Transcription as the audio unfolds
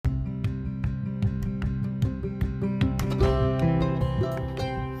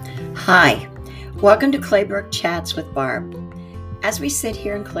Hi, welcome to Claybrook Chats with Barb. As we sit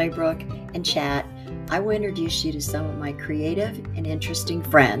here in Claybrook and chat, I will introduce you to some of my creative and interesting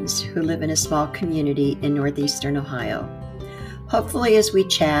friends who live in a small community in northeastern Ohio. Hopefully, as we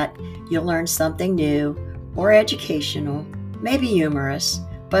chat, you'll learn something new or educational, maybe humorous,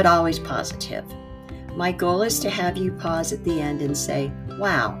 but always positive. My goal is to have you pause at the end and say,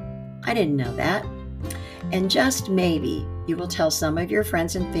 "Wow, I didn't know that." And just maybe you will tell some of your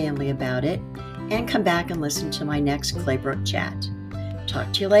friends and family about it and come back and listen to my next Claybrook chat.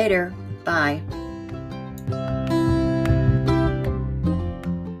 Talk to you later. Bye.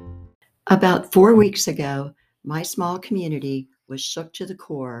 About 4 weeks ago, my small community was shook to the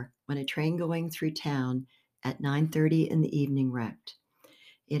core when a train going through town at 9:30 in the evening wrecked.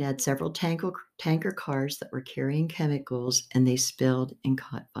 It had several tanker cars that were carrying chemicals, and they spilled and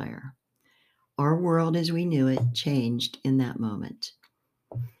caught fire. Our world as we knew it changed in that moment.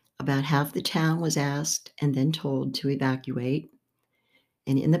 About half the town was asked and then told to evacuate.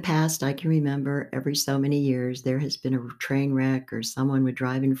 And in the past, I can remember every so many years, there has been a train wreck or someone would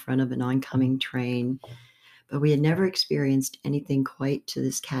drive in front of an oncoming train, but we had never experienced anything quite to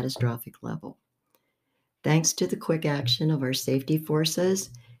this catastrophic level. Thanks to the quick action of our safety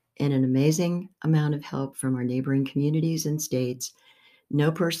forces and an amazing amount of help from our neighboring communities and states, no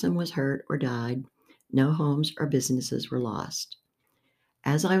person was hurt or died. No homes or businesses were lost.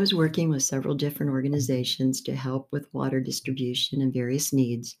 As I was working with several different organizations to help with water distribution and various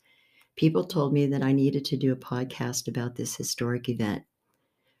needs, people told me that I needed to do a podcast about this historic event.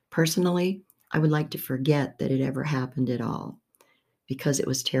 Personally, I would like to forget that it ever happened at all because it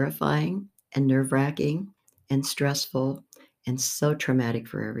was terrifying and nerve-wracking and stressful and so traumatic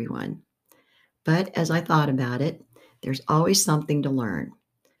for everyone. But as I thought about it, there's always something to learn.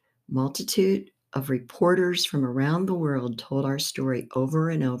 Multitude of reporters from around the world told our story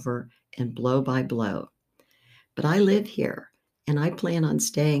over and over and blow by blow. But I live here and I plan on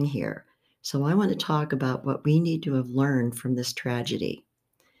staying here, so I want to talk about what we need to have learned from this tragedy.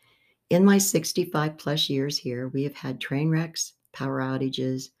 In my 65 plus years here, we have had train wrecks, power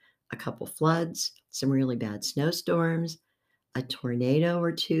outages, a couple floods, some really bad snowstorms, a tornado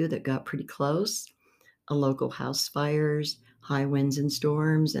or two that got pretty close, a local house fires, high winds and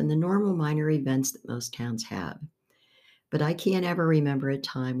storms, and the normal minor events that most towns have. But I can't ever remember a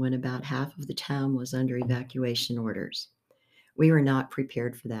time when about half of the town was under evacuation orders. We were not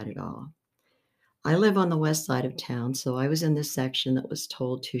prepared for that at all. I live on the west side of town, so I was in the section that was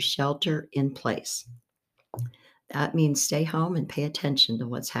told to shelter in place. That means stay home and pay attention to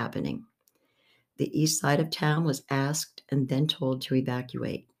what's happening. The east side of town was asked and then told to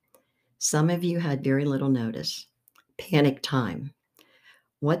evacuate. Some of you had very little notice. Panic time.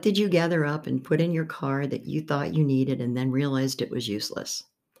 What did you gather up and put in your car that you thought you needed and then realized it was useless?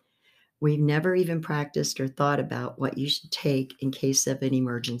 We've never even practiced or thought about what you should take in case of an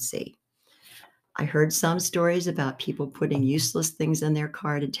emergency. I heard some stories about people putting useless things in their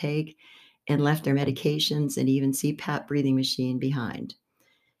car to take and left their medications and even CPAP breathing machine behind.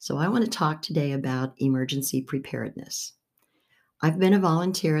 So I want to talk today about emergency preparedness. I've been a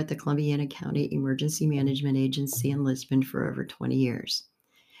volunteer at the Columbiana County Emergency Management Agency in Lisbon for over 20 years.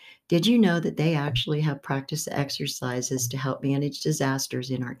 Did you know that they actually have practice exercises to help manage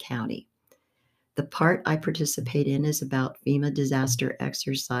disasters in our county? The part I participate in is about FEMA disaster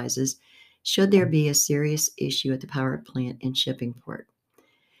exercises should there be a serious issue at the power plant in Shippingport.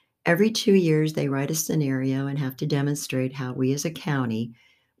 Every 2 years, they write a scenario and have to demonstrate how we as a county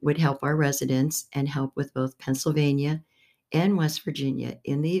would help our residents and help with both Pennsylvania and West Virginia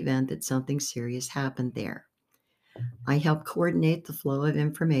in the event that something serious happened there. I help coordinate the flow of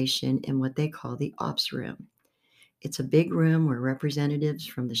information in what they call the ops room. It's a big room where representatives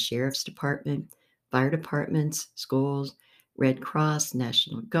from the Sheriff's Department, fire departments, schools, Red Cross,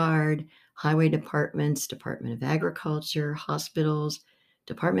 National Guard, highway departments, Department of Agriculture, hospitals,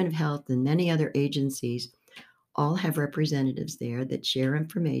 Department of Health, and many other agencies all have representatives there that share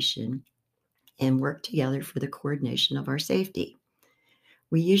information and work together for the coordination of our safety.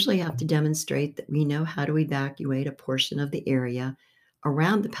 We usually have to demonstrate that we know how to evacuate a portion of the area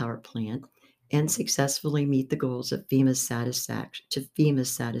around the power plant and successfully meet the goals of FEMA's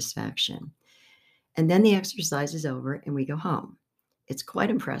satisfaction. And then the exercise is over and we go home. It's quite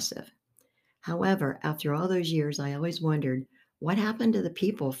impressive. However, after all those years, I always wondered what happened to the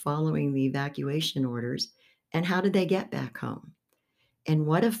people following the evacuation orders and how did they get back home? And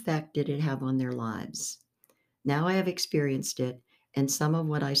what effect did it have on their lives? Now I have experienced it, and some of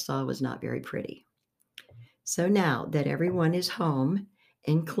what I saw was not very pretty. So now that everyone is home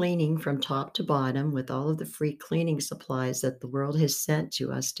and cleaning from top to bottom with all of the free cleaning supplies that the world has sent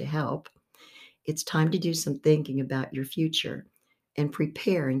to us to help, it's time to do some thinking about your future and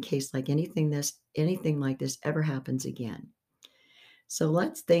prepare in case anything like this ever happens again. So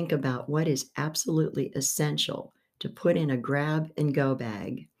let's think about what is absolutely essential to put in a grab and go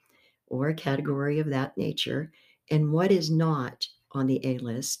bag or a category of that nature, and what is not on the A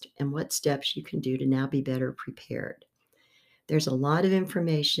list, and what steps you can do to now be better prepared. There's a lot of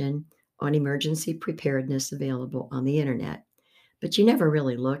information on emergency preparedness available on the internet, but you never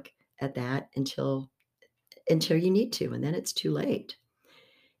really look at that until you need to, and then it's too late.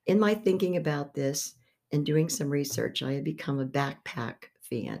 In my thinking about this and doing some research, I have become a backpack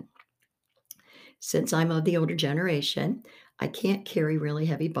fan. Since I'm of the older generation, I can't carry really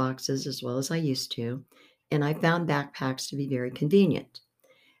heavy boxes as well as I used to, and I found backpacks to be very convenient.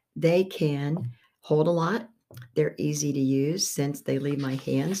 They can hold a lot. They're easy to use since they leave my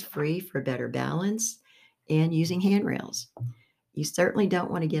hands free for better balance and using handrails. You certainly don't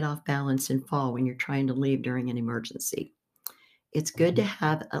want to get off balance and fall when you're trying to leave during an emergency. It's good to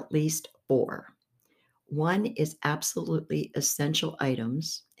have at least four. One is absolutely essential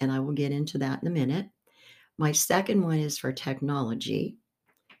items, and I will get into that in a minute. My second one is for technology.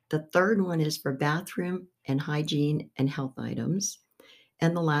 The third one is for bathroom and hygiene and health items.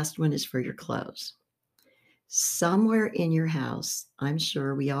 And the last one is for your clothes. Somewhere in your house, I'm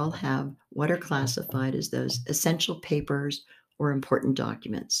sure we all have what are classified as those essential papers or important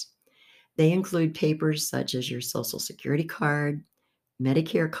documents. They include papers such as your Social Security card,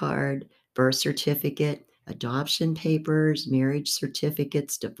 Medicare card, birth certificate, adoption papers, marriage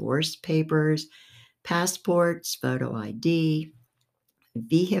certificates, divorce papers, passports, photo ID,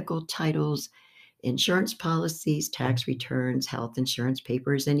 vehicle titles, insurance policies, tax returns, health insurance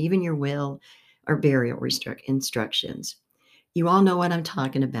papers, and even your will or burial instructions. You all know what I'm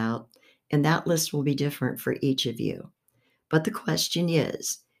talking about, and that list will be different for each of you. But the question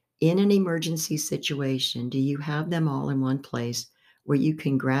is, in an emergency situation, do you have them all in one place where you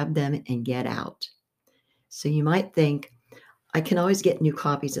can grab them and get out? So you might think, I can always get new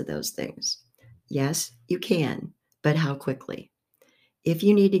copies of those things. Yes, you can, but how quickly? If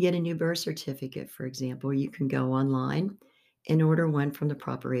you need to get a new birth certificate, for example, you can go online and order one from the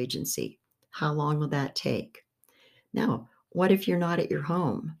proper agency. How long will that take? Now, what if you're not at your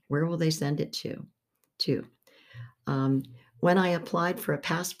home? Where will they send it to? Um, when I applied for a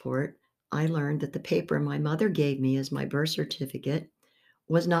passport, I learned that the paper my mother gave me as my birth certificate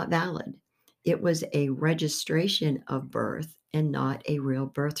was not valid. It was a registration of birth and not a real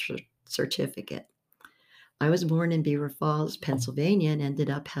birth certificate. I was born in Beaver Falls, Pennsylvania, and ended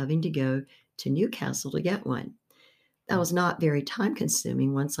up having to go to Newcastle to get one. That was not very time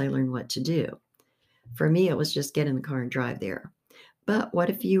consuming once I learned what to do. For me, it was just get in the car and drive there. But what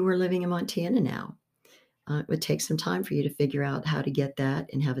if you were living in Montana now? It would take some time for you to figure out how to get that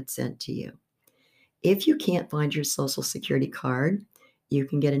and have it sent to you. If you can't find your Social Security card, you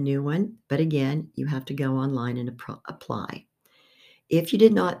can get a new one. But again, you have to go online and apply. If you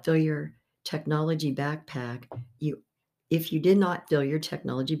did not fill your technology backpack, you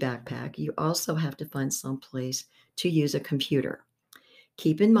also have to find some place to use a computer.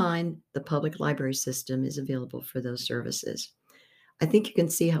 Keep in mind the public library system is available for those services. I think you can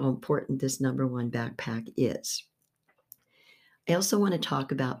see how important this number one backpack is. I also want to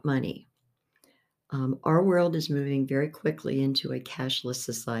talk about money. Our world is moving very quickly into a cashless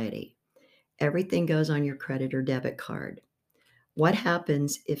society. Everything goes on your credit or debit card. What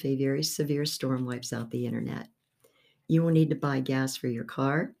happens if a very severe storm wipes out the internet? You will need to buy gas for your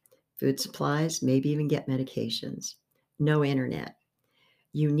car, food supplies, maybe even get medications. No internet.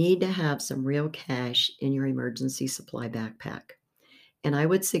 You need to have some real cash in your emergency supply backpack. And I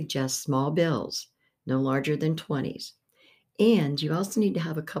would suggest small bills, no larger than 20s. And you also need to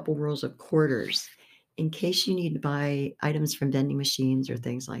have a couple rolls of quarters in case you need to buy items from vending machines or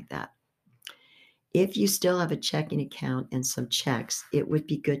things like that. If you still have a checking account and some checks, it would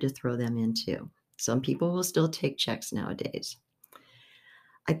be good to throw them in too. Some people will still take checks nowadays.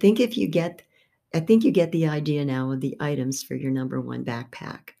 I think you get the idea now of the items for your number one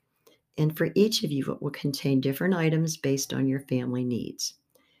backpack. And for each of you, it will contain different items based on your family needs.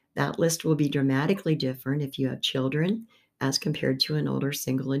 That list will be dramatically different if you have children as compared to an older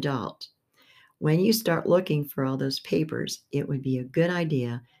single adult. When you start looking for all those papers, it would be a good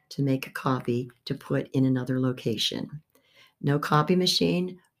idea to make a copy to put in another location. No copy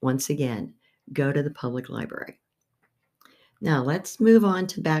machine. Once again, go to the public library. Now let's move on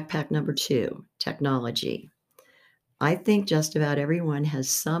to backpack number 2, technology. I think just about everyone has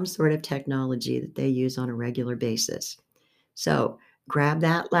some sort of technology that they use on a regular basis. So Grab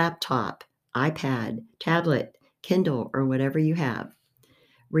that laptop, iPad, tablet, Kindle, or whatever you have.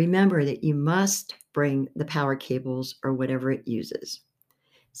 Remember that you must bring the power cables or whatever it uses.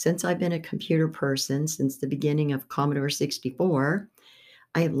 Since I've been a computer person since the beginning of Commodore 64,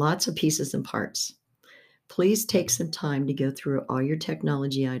 I have lots of pieces and parts. Please take some time to go through all your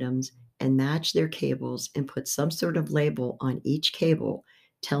technology items and match their cables and put some sort of label on each cable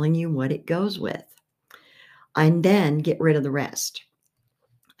telling you what it goes with. And then get rid of the rest.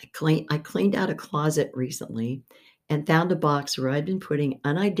 I cleaned out a closet recently and found a box where I'd been putting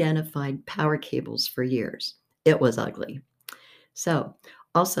unidentified power cables for years. It was ugly. So,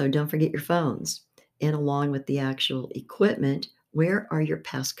 also don't forget your phones. And along with the actual equipment, where are your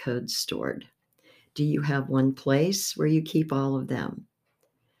passcodes stored? Do you have one place where you keep all of them?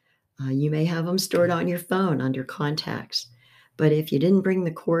 You may have them stored on your phone under contacts, but if you didn't bring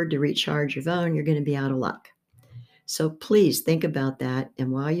the cord to recharge your phone, you're going to be out of luck. So please think about that.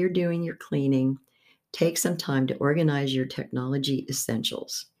 And while you're doing your cleaning, take some time to organize your technology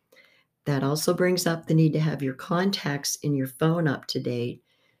essentials. That also brings up the need to have your contacts in your phone up to date,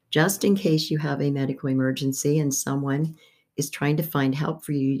 just in case you have a medical emergency and someone is trying to find help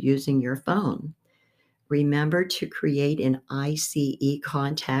for you using your phone. Remember to create an ICE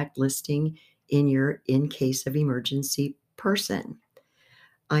contact listing in your in case of emergency person.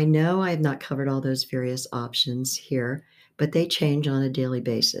 I know I have not covered all those various options here, but they change on a daily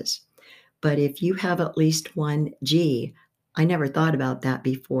basis. But if you have at least one G, I never thought about that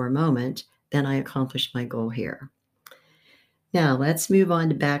before a moment, then I accomplished my goal here. Now let's move on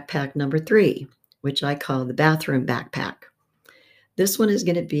to backpack number 3, which I call the bathroom backpack. This one is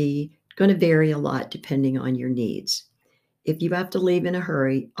going to vary a lot depending on your needs. If you have to leave in a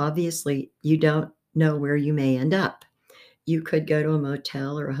hurry, obviously you don't know where you may end up. You could go to a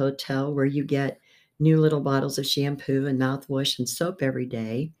motel or a hotel where you get new little bottles of shampoo and mouthwash and soap every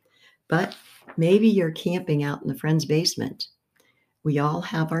day, but maybe you're camping out in a friend's basement. We all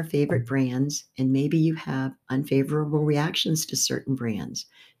have our favorite brands, and maybe you have unfavorable reactions to certain brands,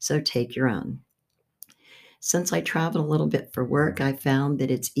 so take your own. Since I travel a little bit for work, I found that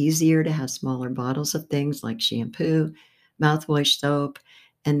it's easier to have smaller bottles of things like shampoo, mouthwash, soap,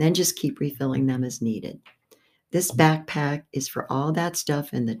 and then just keep refilling them as needed. This backpack is for all that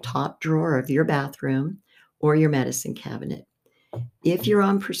stuff in the top drawer of your bathroom or your medicine cabinet. If you're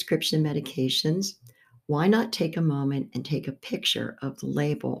on prescription medications, why not take a moment and take a picture of the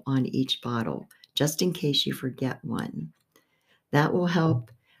label on each bottle, just in case you forget one? That will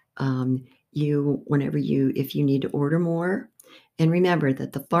help you if you need to order more. And remember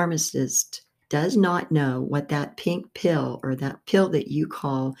that the pharmacist does not know what that pink pill or that pill that you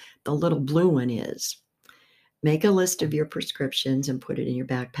call the little blue one is. Make a list of your prescriptions and put it in your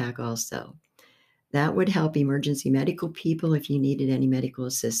backpack also. That would help emergency medical people if you needed any medical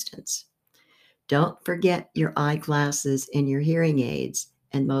assistance. Don't forget your eyeglasses and your hearing aids,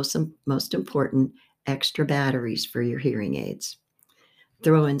 and most important, extra batteries for your hearing aids.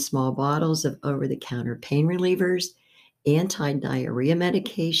 Throw in small bottles of over-the-counter pain relievers, anti-diarrhea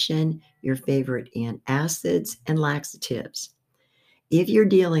medication, your favorite antacids, and laxatives. If you're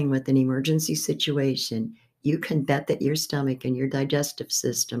dealing with an emergency situation, you can bet that your stomach and your digestive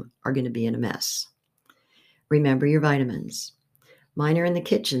system are going to be in a mess. Remember your vitamins. Mine are in the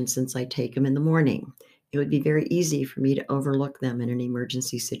kitchen since I take them in the morning. It would be very easy for me to overlook them in an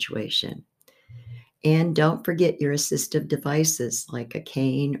emergency situation. And don't forget your assistive devices like a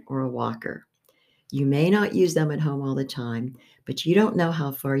cane or a walker. You may not use them at home all the time, but you don't know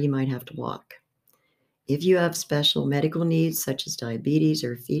how far you might have to walk. If you have special medical needs such as diabetes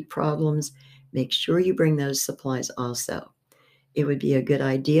or feet problems, make sure you bring those supplies also. It would be a good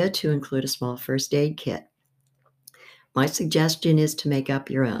idea to include a small first aid kit. My suggestion is to make up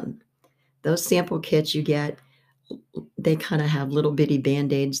your own. Those sample kits you get, they kind of have little bitty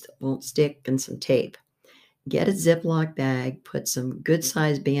Band-Aids that won't stick and some tape. Get a Ziploc bag, put some good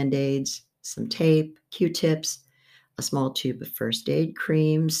sized Band-Aids, some tape, Q-tips, a small tube of first aid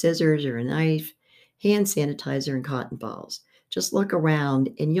cream, scissors or a knife, hand sanitizer, and cotton balls. Just look around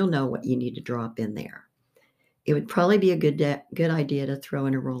and you'll know what you need to drop in there. It would probably be a good idea to throw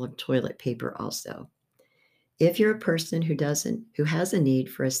in a roll of toilet paper also. If you're a person who has a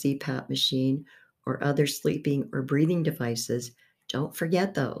need for a CPAP machine or other sleeping or breathing devices, don't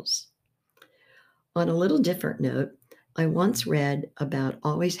forget those. On a little different note, I once read about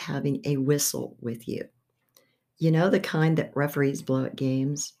always having a whistle with you. You know, the kind that referees blow at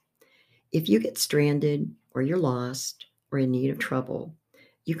games? If you get stranded or you're lost or in need of trouble,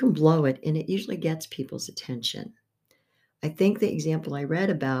 you can blow it and it usually gets people's attention. I think the example I read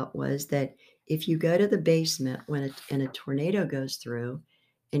about was that If you go to the basement when a tornado goes through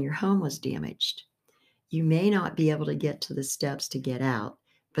and your home was damaged, you may not be able to get to the steps to get out,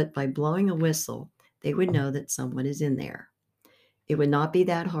 but by blowing a whistle, they would know that someone is in there. It would not be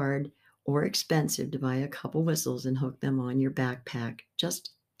that hard or expensive to buy a couple whistles and hook them on your backpack.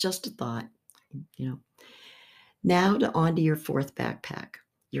 Just a thought, you know. Now on to your fourth backpack,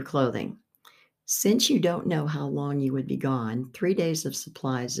 your clothing. Since you don't know how long you would be gone, 3 days of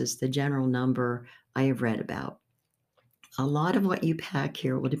supplies is the general number I have read about. A lot of what you pack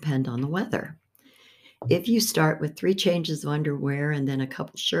here will depend on the weather. If you start with 3 changes of underwear and then a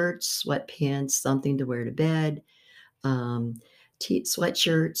couple shirts, sweatpants, something to wear to bed, um,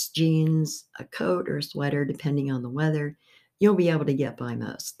 sweatshirts, jeans, a coat or a sweater, depending on the weather, you'll be able to get by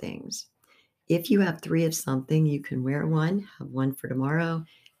most things. If you have 3 of something, you can wear one, have one for tomorrow,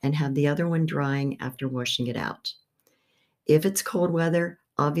 and have the other one drying after washing it out. If it's cold weather,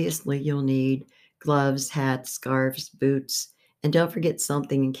 obviously you'll need gloves, hats, scarves, boots, and don't forget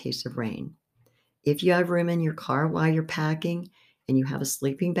something in case of rain. If you have room in your car while you're packing and you have a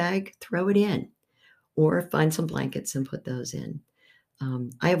sleeping bag, throw it in or find some blankets and put those in.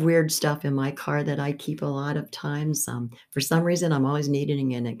 I have weird stuff in my car that I keep a lot of times. For some reason, I'm always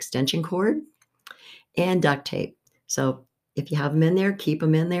needing an extension cord and duct tape. So if you have them in there, keep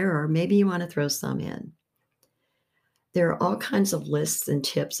them in there, or maybe you want to throw some in. There are all kinds of lists and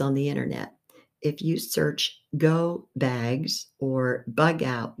tips on the internet. If you search go bags or bug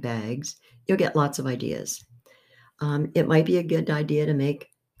out bags, you'll get lots of ideas. It might be a good idea to make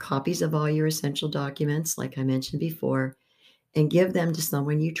copies of all your essential documents, like I mentioned before, and give them to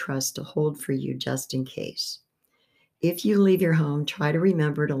someone you trust to hold for you just in case. If you leave your home, try to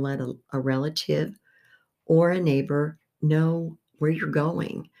remember to let a relative or a neighbor know where you're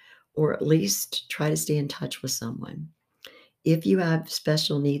going, or at least try to stay in touch with someone. If you have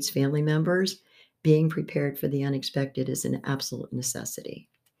special needs family members, being prepared for the unexpected is an absolute necessity.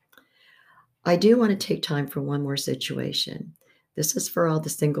 I do want to take time for one more situation. This is for all the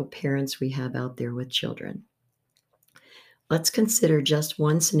single parents we have out there with children. Let's consider just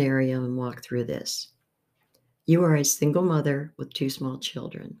one scenario and walk through this. You are a single mother with 2 small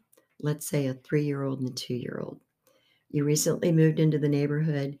children, let's say a 3-year-old and a 2-year-old. You recently moved into the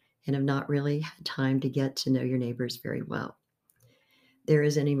neighborhood and have not really had time to get to know your neighbors very well. There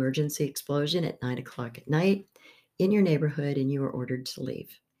is an emergency explosion at 9 o'clock at night in your neighborhood and you are ordered to leave.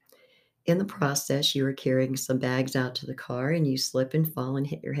 In the process, you are carrying some bags out to the car and you slip and fall and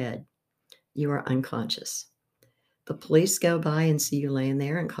hit your head. You are unconscious. The police go by and see you laying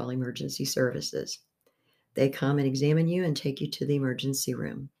there and call emergency services. They come and examine you and take you to the emergency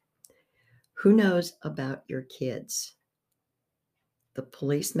room. Who knows about your kids? The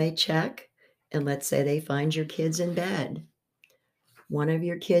police may check, and let's say they find your kids in bed. One of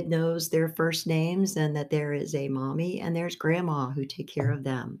your kid knows their first names and that there is a mommy and there's grandma who take care of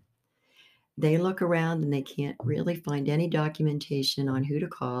them. They look around and they can't really find any documentation on who to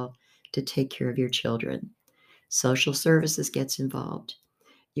call to take care of your children. Social services gets involved.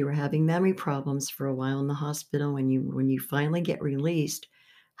 You were having memory problems for a while in the hospital. When you finally get released,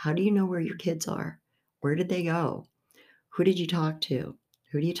 how do you know where your kids are? Where did they go? Who did you talk to?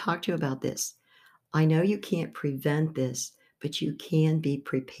 Who do you talk to about this? I know you can't prevent this, but you can be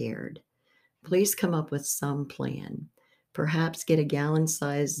prepared. Please come up with some plan. Perhaps get a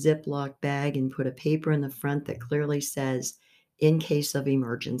gallon-sized Ziploc bag and put a paper in the front that clearly says, in case of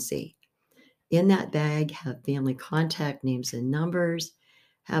emergency. In that bag, have family contact names and numbers.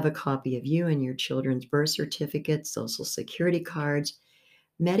 Have a copy of you and your children's birth certificates, social security cards,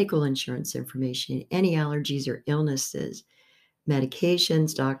 medical insurance information, any allergies or illnesses,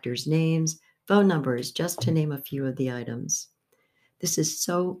 medications, doctors' names, phone numbers, just to name a few of the items. This is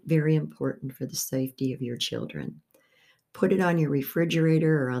so very important for the safety of your children. Put it on your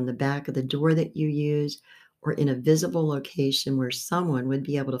refrigerator or on the back of the door that you use, or in a visible location where someone would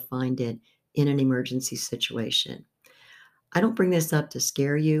be able to find it in an emergency situation. I don't bring this up to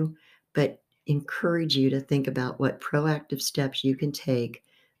scare you, but encourage you to think about what proactive steps you can take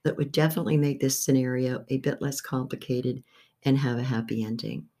that would definitely make this scenario a bit less complicated and have a happy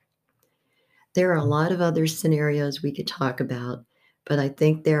ending. There are a lot of other scenarios we could talk about, but I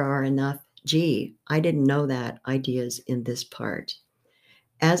think there are enough, gee, I didn't know that, ideas in this part.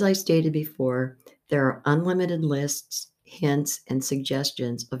 As I stated before, there are unlimited lists, hints, and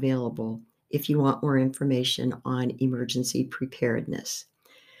suggestions available if you want more information on emergency preparedness.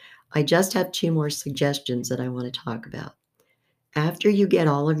 I just have 2 more suggestions that I want to talk about. After you get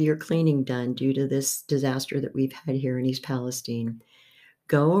all of your cleaning done due to this disaster that we've had here in East Palestine,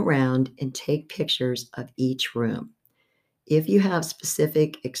 go around and take pictures of each room. If you have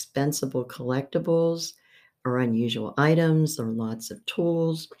specific expendable collectibles or unusual items or lots of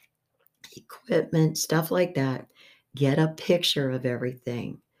tools, equipment, stuff like that, get a picture of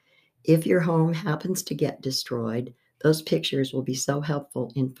everything. If your home happens to get destroyed, those pictures will be so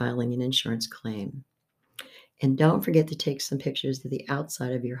helpful in filing an insurance claim. And don't forget to take some pictures of the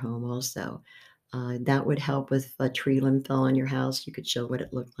outside of your home also. That would help with if a tree limb fell on your house. You could show what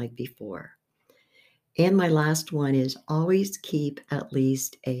it looked like before. And my last one is always keep at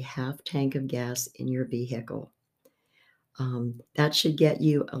least a half tank of gas in your vehicle. That should get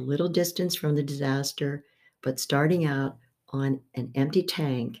you a little distance from the disaster, but starting out on an empty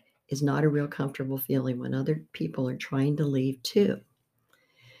tank is not a real comfortable feeling when other people are trying to leave too.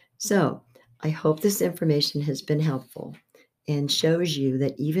 So, I hope this information has been helpful and shows you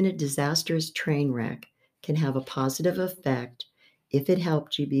that even a disastrous train wreck can have a positive effect if it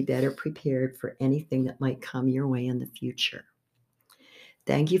helped you be better prepared for anything that might come your way in the future.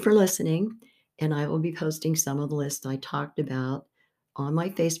 Thank you for listening, and I will be posting some of the lists I talked about on my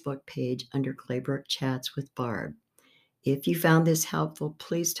Facebook page under Claybrook Chats with Barb. If you found this helpful,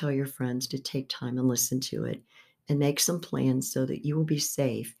 please tell your friends to take time and listen to it and make some plans so that you will be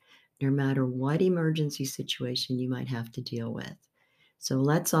safe no matter what emergency situation you might have to deal with. So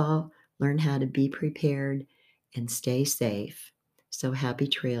let's all learn how to be prepared and stay safe. So happy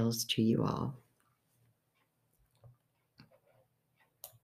trails to you all.